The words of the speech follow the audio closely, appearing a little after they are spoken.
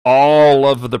All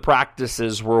of the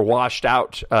practices were washed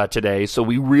out today, so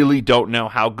we really don't know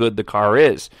how good the car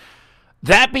is.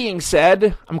 That being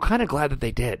said, I'm kind of glad that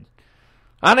they did.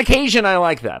 On occasion, I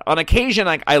like that. On occasion,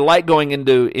 I like going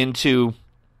into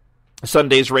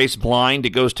Sunday's race blind.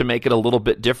 It goes to make it a little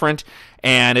bit different,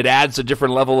 and it adds a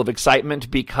different level of excitement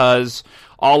because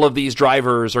all of these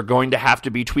drivers are going to have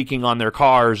to be tweaking on their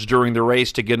cars during the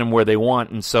race to get them where they want,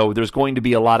 and so there's going to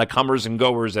be a lot of comers and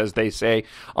goers, as they say,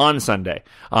 on Sunday.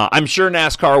 I'm sure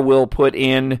NASCAR will put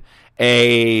in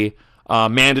a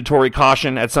mandatory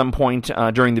caution at some point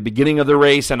during the beginning of the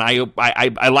race, and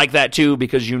I like that too,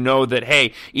 because you know that,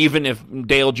 hey, even if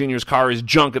Dale Jr.'s car is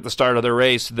junk at the start of the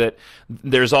race, that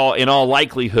there's in all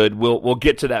likelihood we'll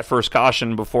get to that first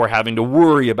caution before having to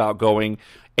worry about going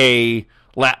a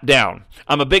lap down.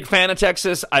 I'm a big fan of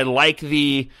Texas. I like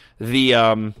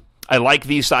I like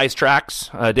these size tracks.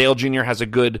 Dale Jr. has a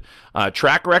good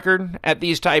track record at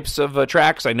these types of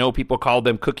tracks. I know people call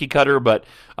them cookie cutter, but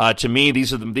to me,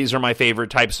 these are my favorite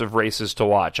types of races to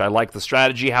watch. I like the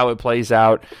strategy, how it plays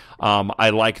out. I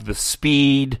like the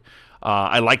speed.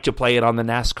 I like to play it on the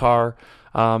NASCAR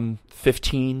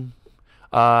 15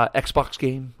 Xbox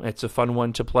game. It's a fun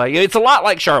one to play. It's a lot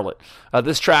like Charlotte.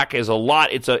 This track is a lot.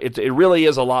 It really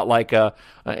is a lot like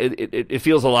it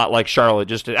feels a lot like Charlotte.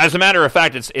 Just as a matter of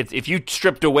fact, it's if you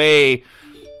stripped away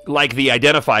like the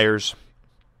identifiers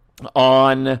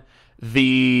on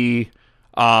the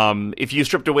if you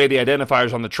stripped away the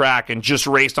identifiers on the track and just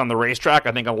raced on the racetrack,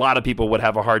 I think a lot of people would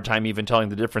have a hard time even telling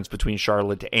the difference between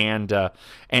Charlotte and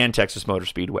Texas Motor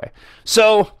Speedway.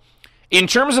 So, in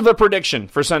terms of a prediction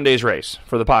for Sunday's race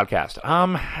for the podcast,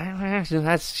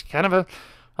 that's kind of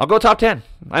I'll go top 10.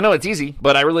 I know it's easy,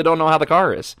 but I really don't know how the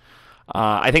car is.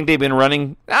 I think they've been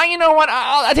running. You know what?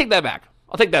 I take that back.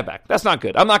 I'll take that back. That's not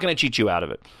good. I'm not going to cheat you out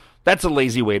of it. That's a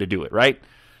lazy way to do it, right?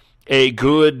 A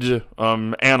good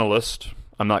analyst.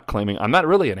 I'm not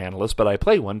really an analyst, but I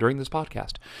play one during this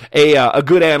podcast. A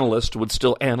good analyst would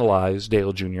still analyze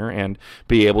Dale Jr. and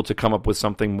be able to come up with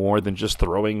something more than just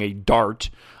throwing a dart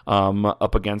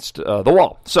up against the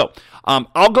wall. So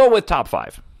I'll go with top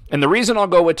 5. And the reason I'll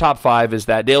go with top 5 is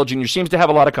that Dale Jr. seems to have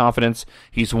a lot of confidence.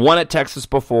 He's won at Texas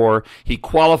before. He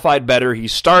qualified better.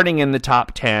 He's starting in the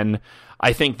top 10.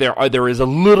 I think there is a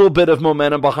little bit of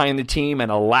momentum behind the team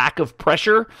and a lack of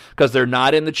pressure because they're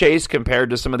not in the chase compared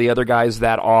to some of the other guys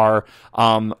that are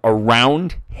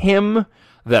around him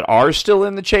that are still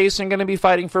in the chase and going to be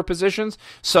fighting for positions.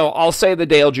 So I'll say that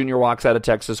Dale Jr. walks out of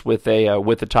Texas with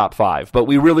the top 5, but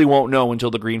we really won't know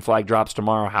until the green flag drops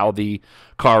tomorrow how the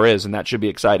car is, and that should be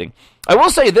exciting. I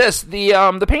will say this: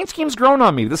 the paint scheme's grown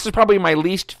on me. This is probably my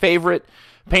least favorite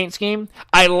paint scheme.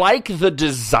 I like the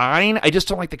design. I just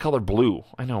don't like the color blue.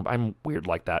 I know, I'm weird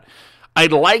like that. I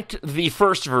liked the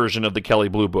first version of the Kelley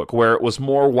Blue Book, where it was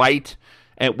more white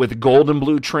and with golden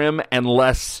blue trim and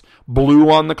less blue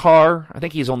on the car. I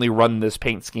think he's only run this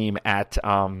paint scheme at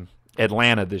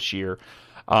Atlanta this year.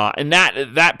 And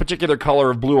that particular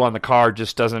color of blue on the car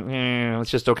just doesn't,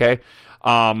 it's just okay.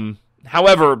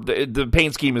 However, the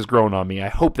paint scheme has grown on me. I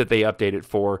hope that they update it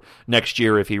for next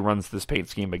year if he runs this paint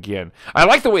scheme again. I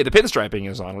like the way the pinstriping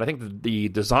is on it. I think the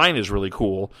design is really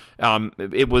cool.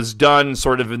 It was done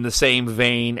sort of in the same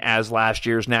vein as last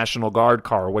year's National Guard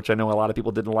car, which I know a lot of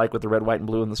people didn't like with the red, white, and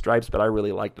blue and the stripes, but I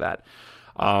really liked that.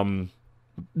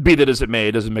 Be that as it may,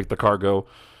 it doesn't make the car go.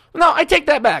 No, I take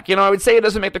that back. I would say it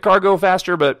doesn't make the car go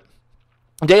faster, but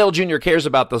Dale Jr. cares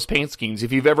about those paint schemes.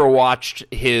 If you've ever watched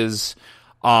his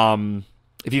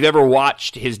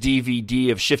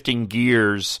DVD of Shifting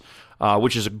Gears,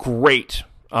 which is a great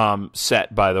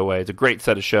set, by the way. It's a great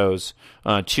set of shows,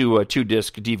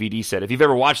 two-disc DVD set. If you've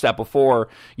ever watched that before,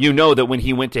 you know that when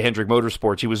he went to Hendrick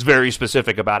Motorsports, he was very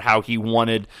specific about how he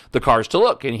wanted the cars to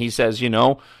look. And he says, he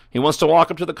wants to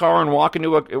walk up to the car and walk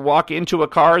into a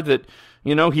car that,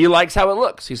 he likes how it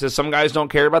looks. He says some guys don't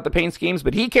care about the paint schemes,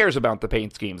 but he cares about the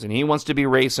paint schemes, and he wants to be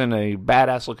racing a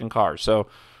badass-looking car. So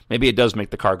maybe it does make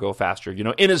the car go faster,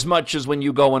 in as much as when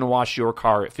you go and wash your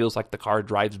car, it feels like the car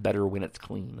drives better when it's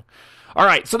clean. All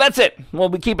right, so that's it. Well,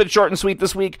 we keep it short and sweet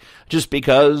this week just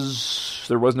because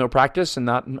there was no practice and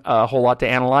not a whole lot to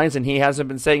analyze, and he hasn't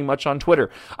been saying much on Twitter.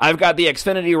 I've got the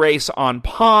Xfinity race on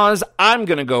pause. I'm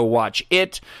going to go watch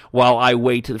it while I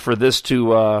wait for this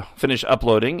to finish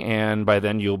uploading, and by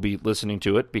then you'll be listening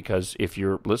to it because if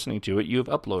you're listening to it, you've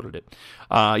uploaded it.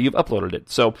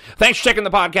 So thanks for checking the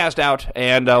podcast out,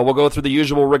 and we'll go through the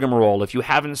usual rigmarole. If you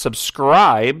haven't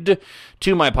subscribed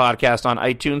to my podcast on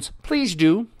iTunes, please please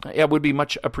do. It would be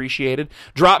much appreciated.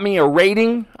 Drop me a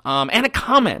rating and a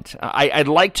comment. I'd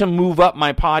like to move up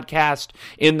my podcast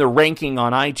in the ranking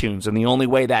on iTunes, and the only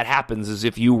way that happens is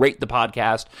if you rate the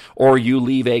podcast or you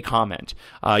leave a comment.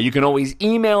 You can always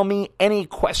email me any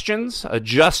questions,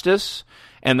 justice,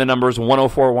 and the number is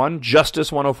 1041,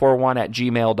 justice1041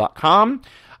 @gmail.com.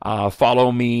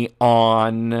 Follow me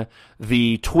on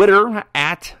the Twitter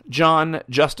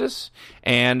 @JohnJustice,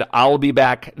 and I'll be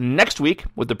back next week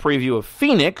with the preview of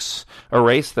Phoenix, a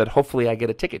race that hopefully I get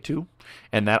a ticket to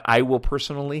and that I will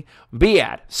personally be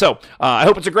at. So I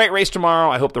hope it's a great race tomorrow.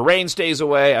 I hope the rain stays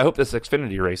away. I hope this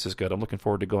Xfinity race is good. I'm looking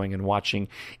forward to going and watching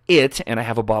it, and I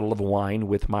have a bottle of wine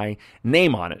with my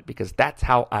name on it because that's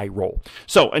how I roll.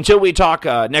 So until we talk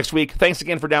next week, thanks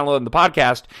again for downloading the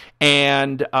podcast,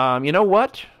 and you know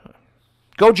what?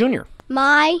 Go Junior.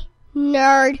 My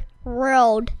Nerd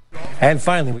World. And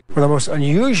finally, one of the most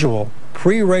unusual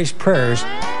pre-race prayers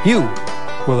you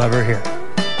will ever hear.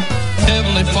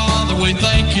 Heavenly Father, we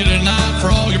thank you tonight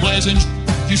for all your blessings.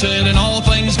 You said in all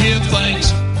things give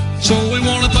thanks. So we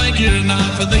want to thank you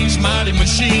tonight for these mighty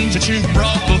machines that you've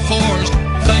brought before us.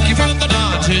 Thank you for the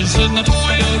Dodges and the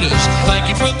Toyotas. Thank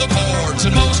you for the Fords.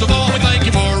 And most of all, we thank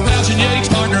you for Roush and Yates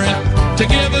partnering to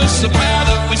give us the power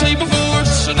that we see before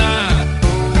us tonight.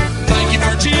 Thank you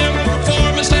for Jim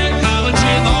Performance Technology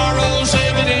and the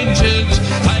RO7 engines.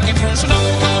 Thank you for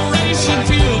Sunoco Racing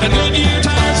Fuel and Goodyear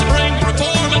tires to bring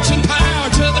performance and power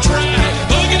to the track.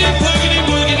 Boogity, boogity,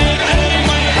 boogity,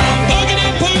 amen. Boogity,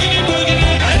 boogity,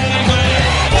 boogity, amen.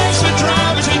 Bless the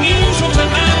drivers and use them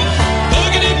tonight.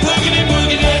 Boogity, boogity,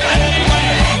 boogity,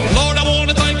 amen. Lord, I want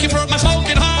to thank you for my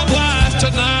smoking hot wife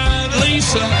tonight,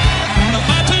 Lisa.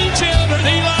 My two children,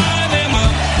 Eli and Emma,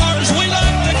 or as we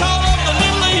like to call them, the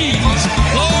little E's.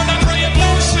 Lord, I pray you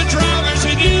bless the drivers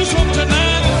and use them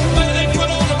tonight. May they put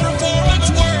on a performance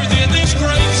worthy of this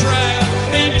great track.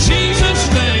 In Jesus'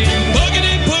 name,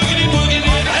 boogity, boogity,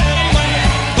 boogity, amen.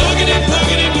 Boogity,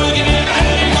 boogity, boogity,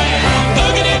 amen.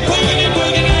 Boogity, boogity,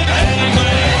 boogity,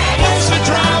 amen. Bless the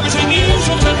drivers and use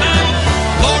them tonight.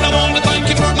 Lord, I want to thank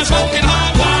you for my smoking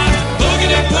hot wife.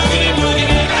 Boogity, boogity,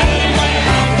 boogity, amen.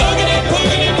 Boogity,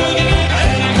 boogity, boogity,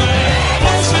 amen.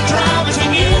 Bless the drivers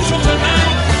and use them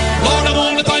tonight. Lord, I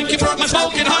want to thank you for my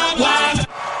smoking hot wife.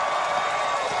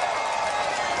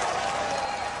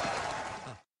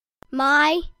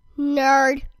 My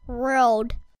Nerd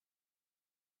World.